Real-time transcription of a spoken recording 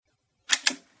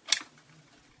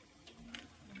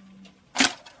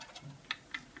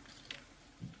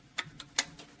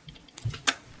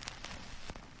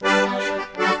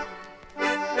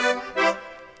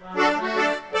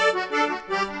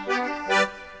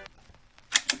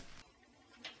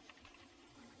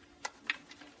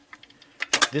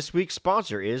This week's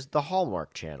sponsor is the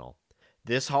Hallmark Channel.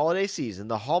 This holiday season,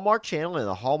 the Hallmark Channel and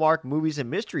the Hallmark Movies and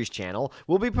Mysteries Channel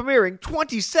will be premiering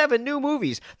 27 new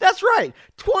movies. That's right,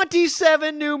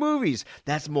 27 new movies.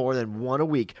 That's more than one a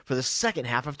week for the second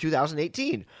half of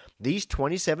 2018. These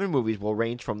 27 movies will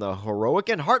range from the heroic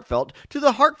and heartfelt to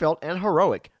the heartfelt and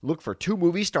heroic. Look for 2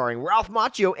 movies starring Ralph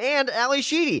Macchio and Ally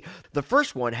Sheedy. The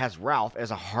first one has Ralph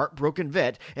as a heartbroken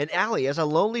vet and Ally as a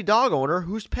lonely dog owner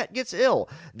whose pet gets ill.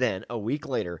 Then, a week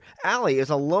later, Ally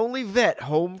is a lonely vet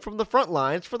home from the front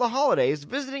lines for the holidays,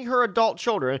 visiting her adult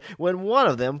children when one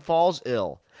of them falls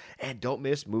ill. And don't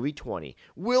miss movie 20.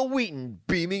 Will Wheaton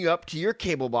beaming up to your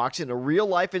cable box in a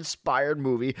real-life inspired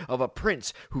movie of a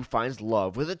prince who finds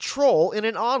love with a troll in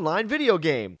an online video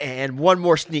game. And one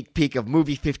more sneak peek of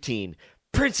movie 15.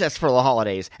 Princess for the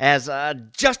Holidays, as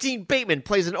Justine Bateman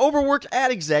plays an overworked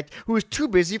ad exec who is too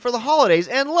busy for the holidays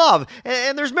and love.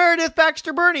 And there's Meredith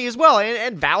Baxter Birney as well,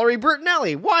 and Valerie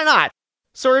Bertinelli. Why not?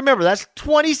 So remember, that's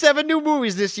 27 new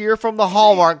movies this year from the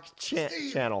Hallmark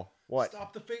Channel. What?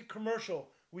 Stop the fake commercial.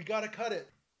 We gotta cut it.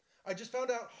 I just found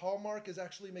out Hallmark is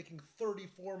actually making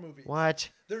 34 movies. What?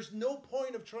 There's no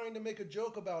point of trying to make a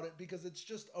joke about it because it's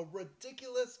just a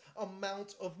ridiculous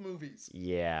amount of movies.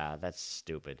 Yeah, that's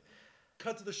stupid.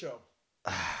 Cut to the show.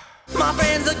 My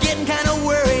friends are getting kind of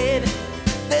worried.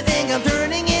 They think I'm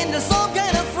turning into some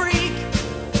kind of freak.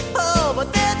 Oh,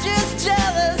 but they're just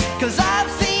jealous, cause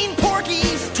I've seen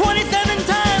Porky's 27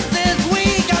 times this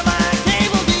week on my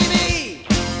cable TV.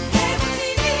 Cable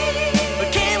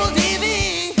TV. Cable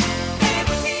TV.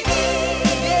 Cable TV.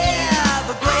 Yeah,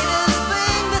 the greatest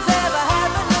thing that's ever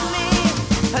happened to me.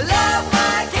 I love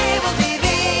my cable TV.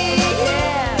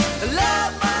 Yeah, I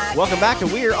love my Welcome back to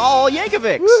We're All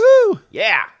Yankovics. Woohoo!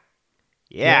 Yeah.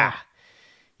 Yeah.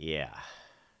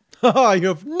 You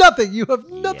have nothing. You have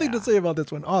nothing to say about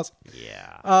this one. Awesome.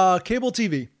 Yeah. Cable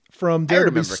TV from Dare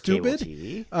to Be remember cable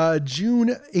Stupid. TV. June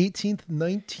 18th,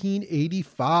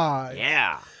 1985.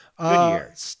 Yeah. Good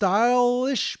year.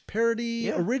 Stylish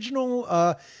parody, original.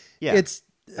 Yeah. It's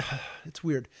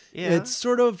weird. Yeah. It's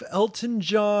sort of Elton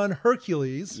John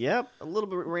Hercules. Yep. A little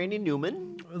bit Randy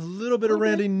Newman. A little bit of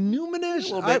Randy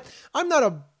Newman-ish. A little bit. I'm not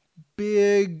a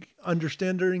big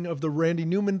understanding of the Randy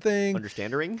Newman thing.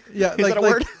 Understanding? Yeah, Is that a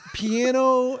word?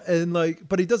 Piano and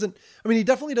but he doesn't. I mean, he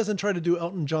definitely doesn't try to do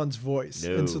Elton John's voice,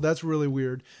 No. and so that's really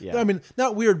weird. Yeah. I mean,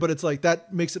 not weird, but it's like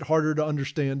that makes it harder to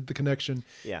understand the connection.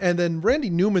 Yeah. And then Randy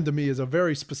Newman to me is a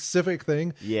very specific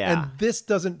thing. Yeah. And this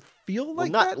doesn't feel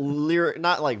like not that.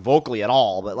 not like vocally at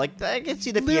all, but like I can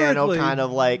see the piano Lyrically. kind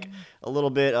of like a little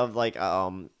bit of like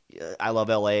I Love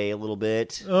L.A. a little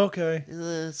bit. Okay.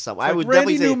 I would Randy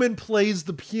definitely say Newman plays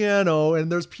the piano,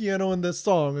 and there's piano in this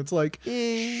song. It's like,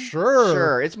 sure.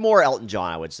 sure. It's more Elton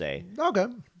John, I would say. Okay.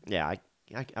 Yeah,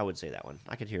 I would say that one.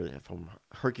 I could hear that from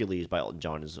Hercules by Elton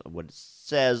John is what it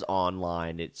says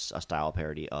online. It's a style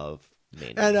parody of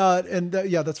Maine. And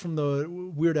that's from the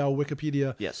Weird Al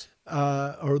Wikipedia. Yes.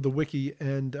 Or the wiki,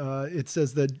 and it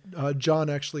says that John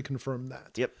actually confirmed that.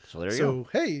 Yep. So there you So go.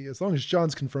 hey, as long as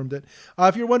John's confirmed it.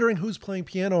 If you're wondering who's playing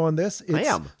piano on this, it's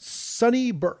am.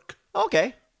 Sonny Burke.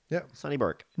 Okay. Yeah. Sonny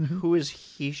Burke. Who is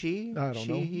he, she? I don't She,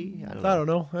 know. he? I don't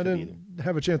know. I didn't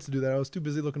have a chance to do that. I was too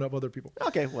busy looking up other people.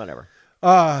 Okay, whatever.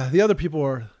 The other people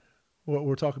are what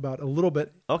we'll talk about a little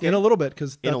bit. Okay. In a little bit,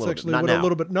 because In a that's little actually bit. Not what now. a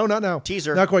little bit. No, not now.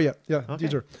 Teaser. Not quite yet. Yeah, Okay.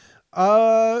 teaser.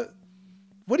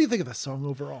 What do you think of this song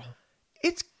overall?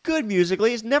 It's good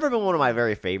musically. It's never been one of my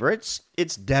very favorites.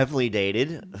 It's definitely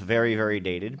dated. Very, very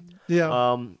dated.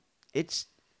 Yeah. It's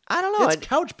I don't know. It's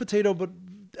couch potato, but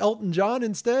Elton John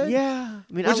instead. Yeah.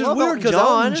 I mean, Which I is love weird because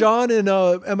Elton John and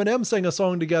Eminem sang a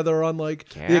song together on the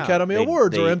Yeah, Academy they-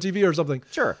 Awards or they- MTV or something.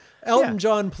 Sure. Elton Yeah.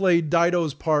 John played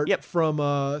Dido's part Yep.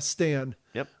 from Stan.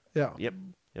 Yep. Yeah. Yep.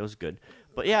 It was good.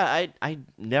 But yeah, I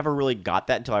never really got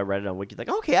that until I read it on Wiki. Like,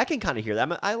 okay, I can kind of hear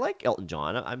that. I like Elton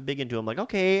John. I'm big into him. Like,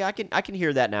 okay, I can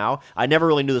hear that now. I never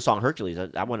really knew the song Hercules.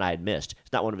 That one I had missed.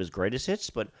 It's not one of his greatest hits,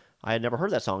 but I had never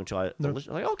heard that song until I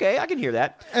listened. Like, okay, I can hear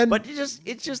that. But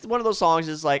it's just one of those songs.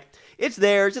 It's like it's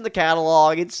there. It's in the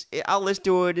catalog. I'll listen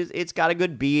to it. It's got a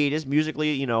good beat. It's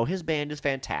musically, his band is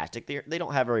fantastic. They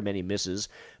don't have very many misses,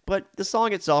 but the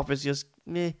song itself is just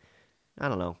meh. I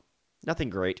don't know, nothing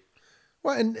great.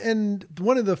 Well, and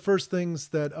one of the first things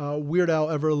that Weird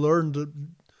Al ever learned to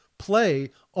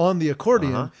play on the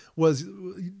accordion was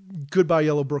Goodbye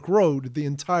Yellow Brick Road, the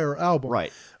entire album.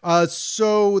 Right.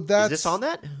 So that's... Is this on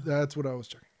that? That's what I was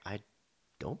checking. I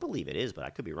don't believe it is, but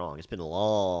I could be wrong. It's been a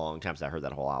long time since I heard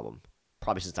that whole album.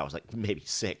 Probably since I was like maybe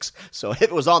 6. So if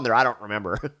it was on there, I don't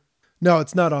remember. No,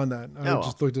 it's not on that. I No,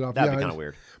 just looked it up. that'd be kind of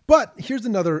weird. But here's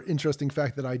another interesting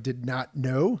fact that I did not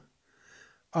know.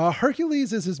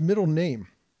 Hercules is his middle name.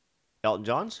 Elton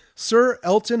John's? Sir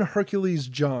Elton Hercules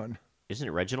John. Isn't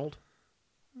it Reginald?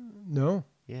 No.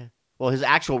 Yeah. Well, his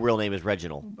actual real name is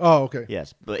Reginald. Oh, okay.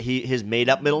 Yes, but his made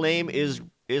up middle name is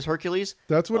Hercules.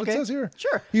 That's what Okay. it says here.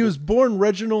 Sure. He was born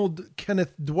Reginald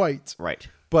Kenneth Dwight. Right.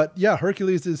 But yeah,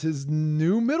 Hercules is his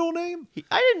new middle name.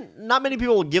 Not many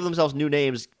people give themselves new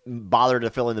names, bother to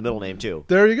fill in the middle name too.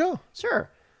 There you go. Sure.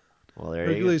 Well, there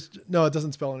Hercules. No, it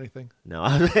doesn't spell anything. you go.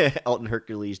 No, Elton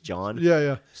Hercules John.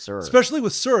 Yeah. Sir. Especially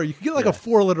with Sir, you could get like a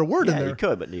 4-letter word in Yeah, there. you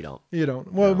could, but you don't. You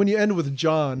don't. Well, when you end with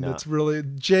John, that's really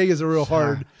J is a real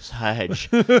hard. Sedge.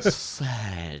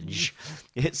 Sedge.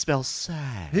 It spells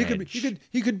Sedge.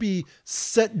 He could be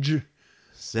Setj.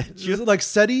 Sedge. Is it like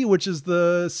SETI, which is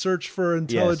the search for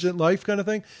intelligent life kind of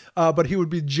thing? But he would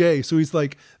be J, so he's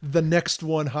like the next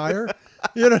one higher.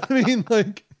 You know what I mean?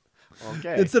 Like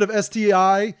Okay. instead of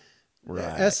STI,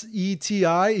 Right.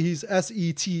 SETI, he's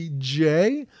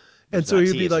SETJ. And There's so not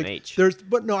he'd T, be it's an like, H. there's,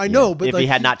 but no, I know, but if like he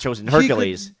had not chosen he could-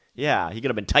 Hercules, he could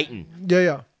have been Titan.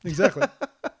 yeah, exactly.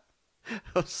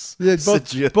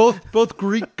 Yeah, both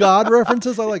Greek god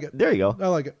references. I like it. There you go. I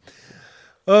like it.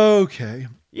 Okay.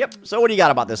 Yep. So what do you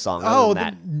got about this song? Oh, other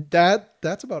than that?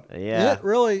 that's about Yeah. it.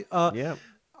 Really. Yeah.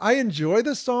 I enjoy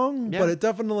this song, Yeah. but it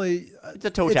definitely It's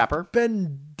a toe tapper.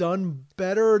 been done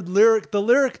better.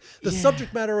 The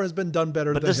subject matter has been done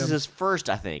better But than this him. is his first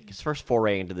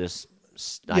foray into this,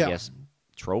 I Yeah. guess,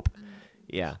 trope.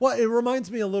 Yeah. Well, it reminds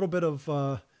me a little bit of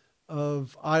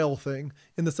Isle Thing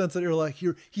in the sense that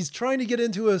he's trying to get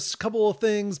into a couple of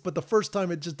things, but the first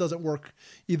time it just doesn't work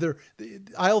either. The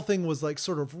Isle Thing was like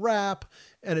sort of rap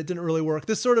and it didn't really work.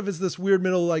 This sort of is this weird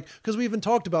middle, like, because we even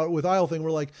talked about it with Isle Thing.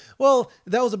 We're like, well,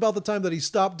 that was about the time that he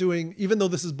stopped doing, even though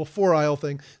this is before Isle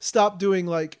Thing, stopped doing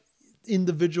like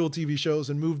individual TV shows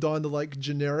and moved on to like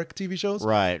generic TV shows.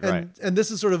 Right, right. And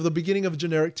this is sort of the beginning of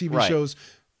generic TV Right. shows,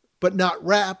 but not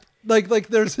rap. Like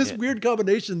there's this weird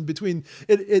combination between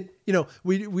it.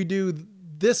 We do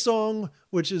this song,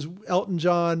 which is Elton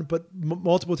John, but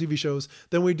multiple TV shows.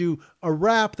 Then we do a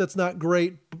rap that's not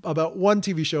great about one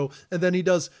TV show, and then he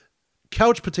does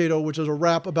Couch Potato, which is a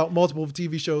rap about multiple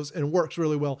TV shows and works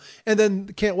really well. And then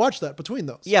can't watch that between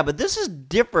those. Yeah, but this is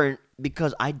different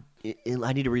because I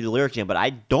need to read the lyrics again, but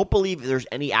I don't believe there's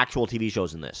any actual TV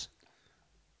shows in this.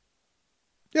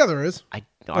 Yeah, there is. Are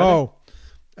there?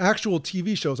 Actual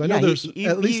TV shows. I know Yeah, there's he-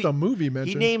 at least he- a movie He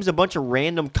mentioned. names a bunch of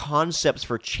random concepts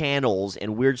for channels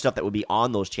and weird stuff that would be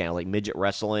on those channels, like midget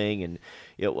wrestling, and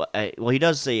he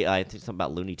does say I think something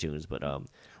about Looney Tunes, but Well,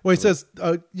 he says,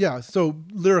 so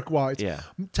lyric wise. Yeah.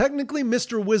 Technically,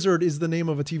 Mr. Wizard is the name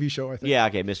of a TV show, I think. yeah,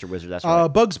 okay, Mr. Wizard, that's right.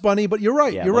 Bugs Bunny, but you're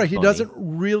right. Yeah, You're Bugs right. He Bunny. doesn't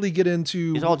really get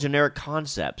into. It's all generic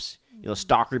concepts,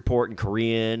 stock report in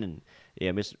Korean,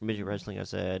 and midget wrestling. I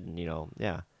said, and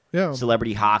Yeah.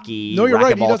 celebrity hockey. No, you're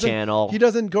right. He Racquetball doesn't. channel. He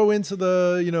doesn't go into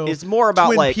the It's more about,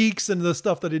 Twin like- Peaks and the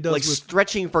stuff that he does like with.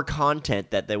 stretching for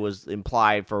content that was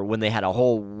implied for when they had a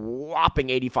whole whopping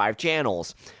 85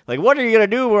 channels. Like, what are you going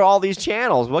to do with all these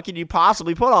channels? What could you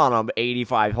possibly put on them?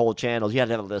 85 whole channels. You had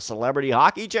to have the celebrity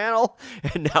hockey channel,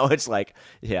 and now it's like,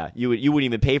 you wouldn't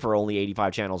even pay for only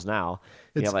 85 channels now.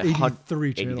 You It's have 83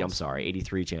 I'm channels. sorry,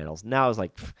 83 channels. Now it's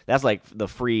like that's like the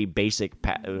free basic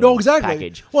No, exactly.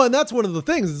 package. Well, and that's one of the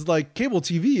things. Is like cable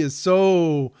TV is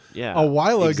so a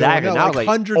while exactly. ago. Now Like like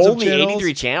hundreds only of channels.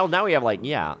 83 channels. Now we have like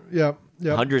Yeah.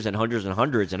 hundreds and hundreds and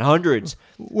hundreds and hundreds.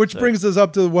 Which brings us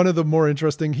up to one of the more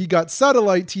interesting. He got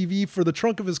satellite TV for the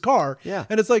trunk of his car. Yeah.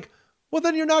 And it's like, well,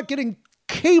 then you're not getting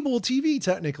cable TV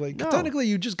technically. No. Technically,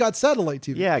 you just got satellite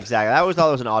TV. Yeah, exactly. I always thought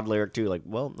it was an odd lyric too. Like,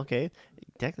 well, okay,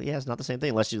 technically, it's not the same thing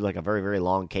unless you do like a very, very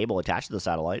long cable attached to the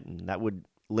satellite, and that would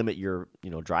limit your,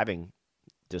 driving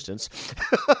distance.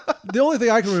 The only thing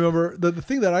I can remember, the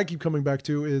thing that I keep coming back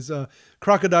to is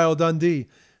Crocodile Dundee.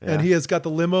 And Yeah. he has got the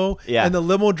limo, Yeah. and the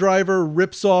limo driver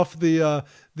rips off the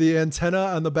antenna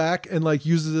on the back and like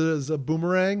uses it as a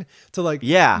boomerang to like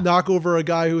knock over a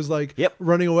guy who's like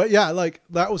running away. Yeah, like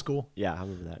that was cool. Yeah, I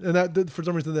remember that. And that for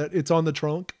some reason that it's on the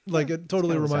trunk, like it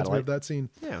totally kind of reminds me satellite. of that scene.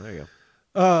 Yeah, there you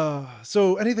go.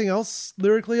 So anything else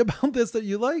lyrically about this that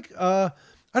you like? I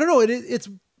don't know. It's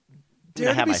dare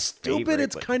to have be my stupid. favorite,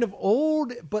 It's but- kind of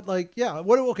old, but like, yeah.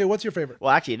 Okay, what's your favorite?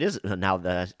 Well, actually, it is. Now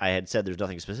that I had said there's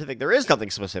nothing specific, there is something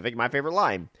specific. My favorite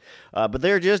line, but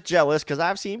they're just jealous because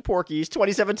I've seen Porky's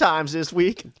 27 times this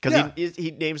week because Yeah.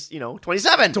 he names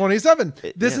 27. 27.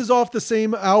 This yeah. is off the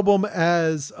same album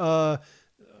as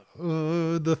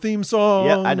the theme song.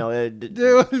 Yeah, I know.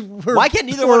 We're Why can't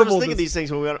neither one of us horrible think of this- these things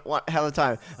when we don't have the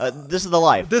time? This is the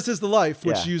life. This is the life,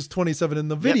 which Yeah. used 27 in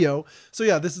the video. So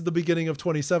yeah, this is the beginning of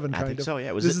 27, kind think of. so,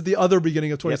 yeah. This is the other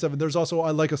beginning of 27. There's also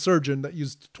I Like a Surgeon that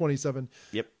used 27.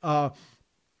 Yep.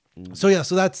 So yeah,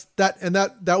 so that's that, and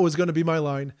that was going to be my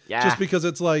line, Yeah. just because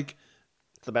it's like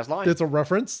It's the best line. it's a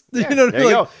reference, Yeah, you know. there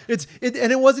you like, go.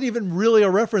 And it wasn't even really a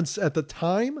reference at the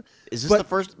time. Is this but- the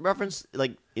first reference,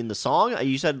 like, in the song?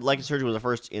 You said Like a Surgeon was the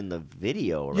first in the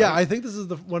video, right? Yeah, I think this is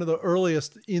one of the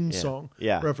earliest in-song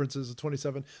Yeah. references of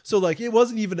 27. So like it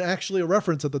wasn't even actually a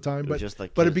reference at the time, was but just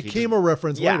like but it he became just- a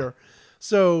reference Yeah. later.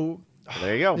 So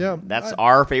There you go. Yeah, That's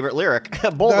our favorite lyric.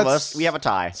 Both of us, That's- we have a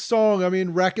tie. song, I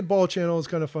mean, Racquetball Channel is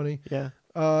kind of funny. Yeah.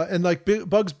 And like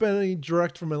Bugs Bunny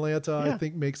direct from Atlanta, I Yeah.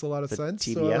 think makes a lot of The sense.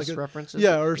 TBS like references?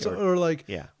 yeah, or like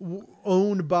Yeah.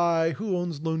 owned by who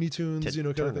owns Looney Tunes, kind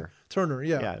of thing. Turner. Turner,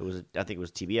 yeah. Yeah, it was. I think it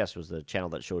was TBS was the channel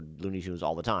that showed Looney Tunes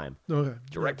all the time, Okay,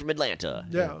 direct from Atlanta.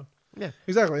 yeah. Yeah.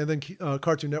 Exactly, and then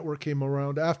Cartoon Network came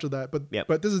around after that. But Yep.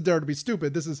 but this is Dare to Be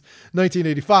Stupid. This is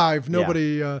 1985.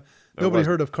 Nobody nobody wasn't-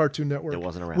 heard of Cartoon Network. it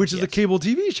wasn't around which is a yet. cable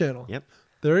TV channel. Yep.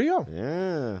 There you go.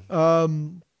 Yeah.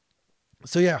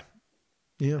 So yeah,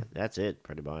 That's it,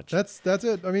 pretty much. that's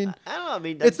it. I mean, I don't know. I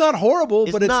mean, it's not horrible,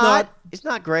 but it's not. It's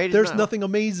not great. It's There's not- nothing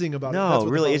amazing about it. That's No, what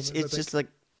the really, problem it's is, I think. just like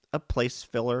a place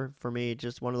filler for me.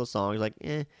 Just one of those songs. Like,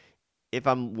 if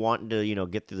I'm wanting to,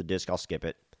 get through the disc, I'll skip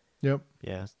it. Yep.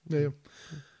 Yeah. Yeah.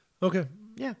 Okay.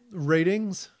 Yeah.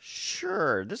 Ratings.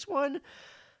 Sure. This one,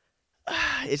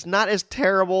 it's not as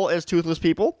terrible as Toothless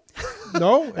People.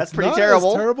 No, That's it's pretty not terrible.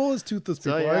 As terrible as Toothless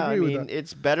People. So yeah, I agree mean, with that.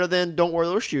 it's better than Don't Wear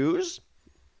Those Shoes.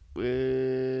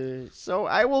 So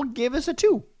I will give this a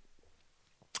 2.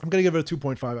 I'm gonna give it a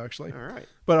 2.5 actually, All right.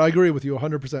 but I agree with you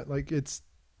 100%. Like it's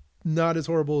not as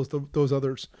horrible as those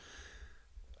others.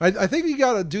 I think you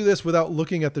got to do this without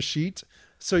looking at the sheet,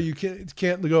 so you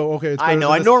can't go. Okay, it's I better know.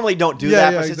 than I this. normally don't do Yeah, that,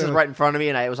 yeah, but since exactly. it's right in front of me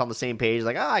and I was on the same page,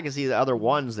 like, I can see the other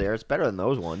ones there. It's better than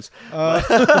those ones. No,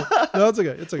 it's okay.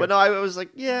 It's okay. But no, I was like,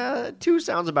 yeah, 2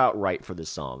 sounds about right for this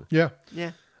song. Yeah. Yeah.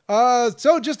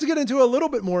 So just to get into a little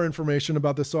bit more information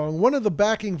about this song, one of the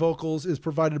backing vocals is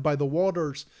provided by the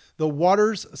Waters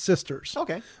sisters.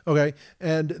 Okay. Okay.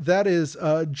 And that is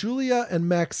Julia and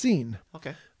Maxine.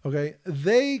 Okay. Okay.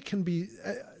 They can be,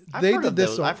 I've they heard did of this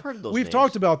those. song. I've heard of those We've names.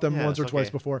 talked about them Yeah, once or it's twice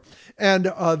okay. before.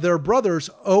 And their brothers,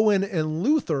 Owen and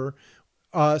Luther,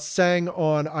 sang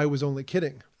on I Was Only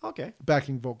Kidding, Okay.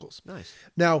 backing vocals. Nice.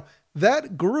 Now,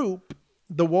 that group,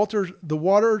 the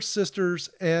Waters sisters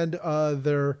and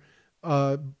their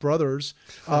brothers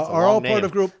are all long part name.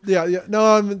 of group. Yeah.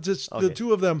 No, I'm just the Okay.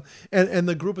 two of them and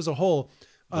the group as a whole.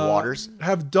 The Waters?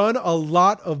 Have done a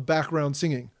lot of background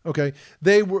singing. Okay,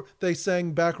 they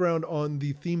sang background on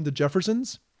the theme to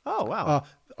Jeffersons, Oh, wow.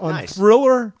 on Nice.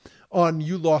 Thriller, on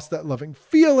You Lost That Loving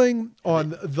Feeling,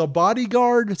 on the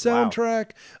Bodyguard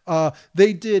soundtrack.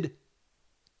 They did.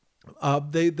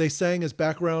 They sang as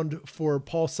background for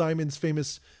Paul Simon's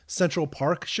famous Central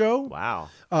Park show. Wow.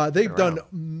 They've done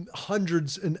Around.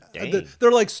 hundreds and Dang.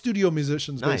 they're like studio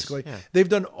musicians Nice, basically. yeah. They've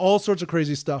done all sorts of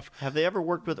crazy stuff. Have they ever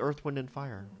worked with Earth, Wind, and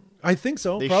Fire? I think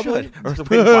so. They probably. should. Earth,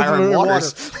 Wind, Fire, and And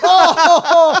Waters.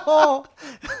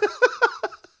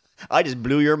 I just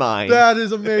blew your mind. That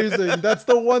is amazing. That's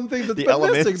the one thing that's the been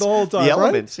elements. missing the whole time. The right?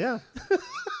 elements, yeah.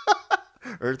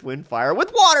 Earth, Wind, Fire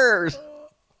with Waters.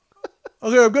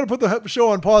 Okay, I'm gonna put the show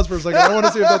on pause for a second. I want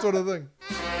to see if that's one of the thing.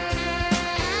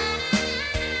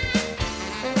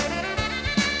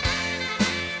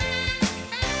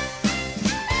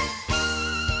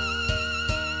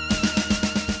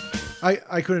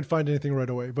 I couldn't find anything right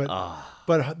away, but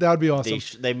that would be awesome.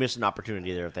 They missed an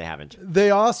opportunity there if they haven't. They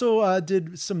also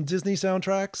did some Disney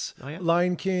soundtracks. Oh, yeah?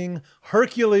 Lion King,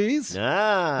 Hercules.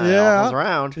 Yeah. All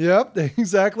around. Yep,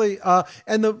 exactly.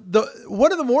 And the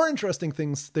one of the more interesting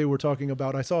things they were talking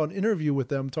about, I saw an interview with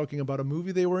them talking about a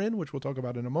movie they were in, which we'll talk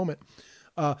about in a moment.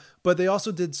 But they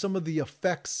also did some of the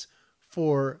effects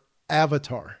for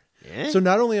Avatar. Yeah. So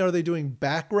not only are they doing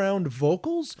background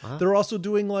vocals, they're also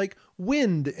doing like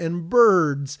wind and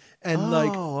birds and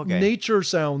okay. nature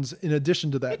sounds in addition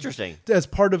to that. Interesting. As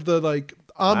part of the like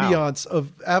ambiance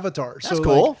of Avatar. That's so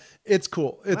cool. Like, it's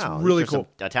cool. It's Wow, really there's cool.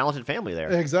 A talented family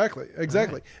there.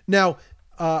 Exactly. Now,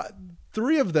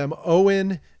 3 of them,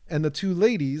 Owen and the 2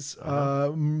 ladies,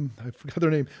 I forgot their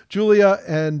name, Julia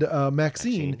and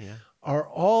Maxine, yeah. are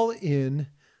all in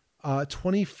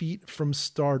 20 Feet from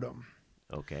Stardom,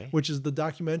 Okay. which is the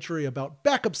documentary about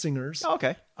backup singers. Oh,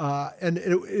 okay. And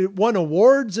it won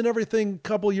awards and everything a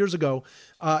couple years ago.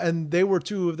 And they were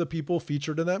 2 of the people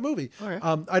featured in that movie. Okay.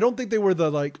 I don't think they were the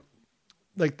like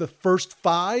the first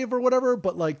 5 or whatever,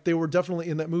 but like they were definitely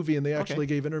in that movie and they actually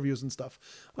gave interviews and stuff.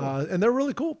 And they're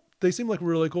really cool. They seem like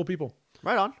really cool people.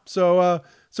 Right on. So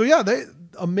So yeah, they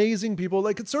amazing people.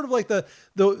 Like it's sort of like the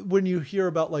when you hear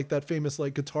about like that famous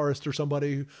like guitarist or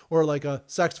somebody or like a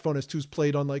saxophonist who's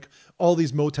played on like all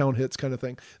these Motown hits kind of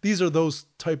thing. These are those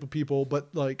type of people, but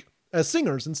like as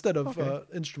singers instead of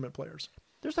instrument players.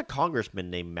 There's a congressman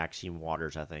named Maxine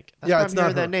Waters, I think. That's Yeah, why it's I'm not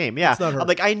hearing her. that name. Yeah, It's not her. I'm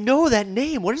like, I know that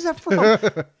name. What is that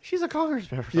from? She's a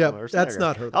congressman. Yeah, or that's senator.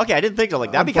 not her. Okay, I didn't think so.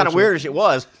 Like that'd be kind of weird if it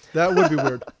was. That would be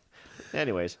weird.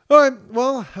 Anyways, All right.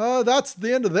 Well, that's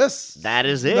the end of this. that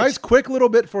is it. Nice, quick little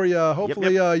bit for you.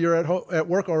 Hopefully, you're at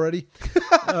work already.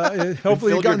 Hopefully, filled you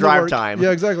got your into drive work. time.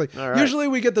 Yeah, exactly. All right. Usually,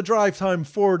 we get the drive time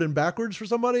forward and backwards for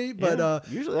somebody, but Yeah,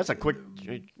 usually that's a quick.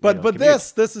 but commute.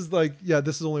 this is like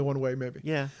this is only one way maybe.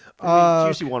 Yeah, it's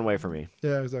usually one way for me.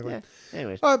 Yeah, exactly. Yeah.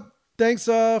 Anyways, Thanks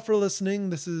for listening.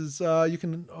 This is you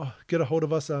can get a hold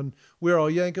of us on We're All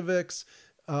Yankovics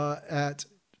at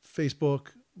Facebook,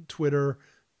 Twitter,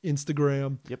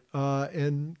 Instagram. Yep.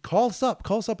 And call us up.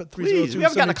 Call us up at 302. Please, we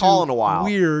haven't gotten a call in a while.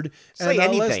 Weird. Say and, Let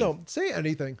us anything. know. Say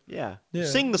anything. yeah. Yeah.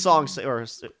 Sing the song or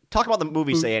talk about the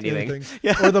movie. Say anything.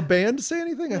 Yeah. Or the band Say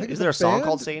Anything. I think Is it's there a song band.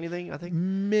 called Say Anything? I think.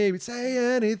 Maybe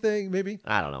Say Anything. Maybe.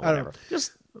 I don't know. I don't Whatever.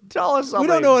 Just tell us something. We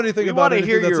don't know anything we about want to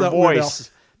hear anything that's your not Weird Al.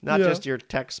 voice, not Yeah. just your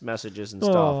text messages and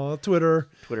stuff. Oh, Twitter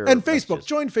and messages. Facebook.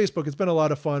 Join Facebook. It's been a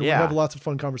lot of fun. Yeah. We have lots of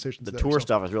fun conversations. The there, tour so.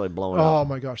 stuff is really blowing up. Oh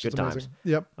my gosh, Good it's amazing. times.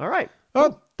 Yep. All right.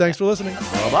 Oh, thanks for listening.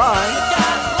 Bye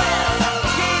bye.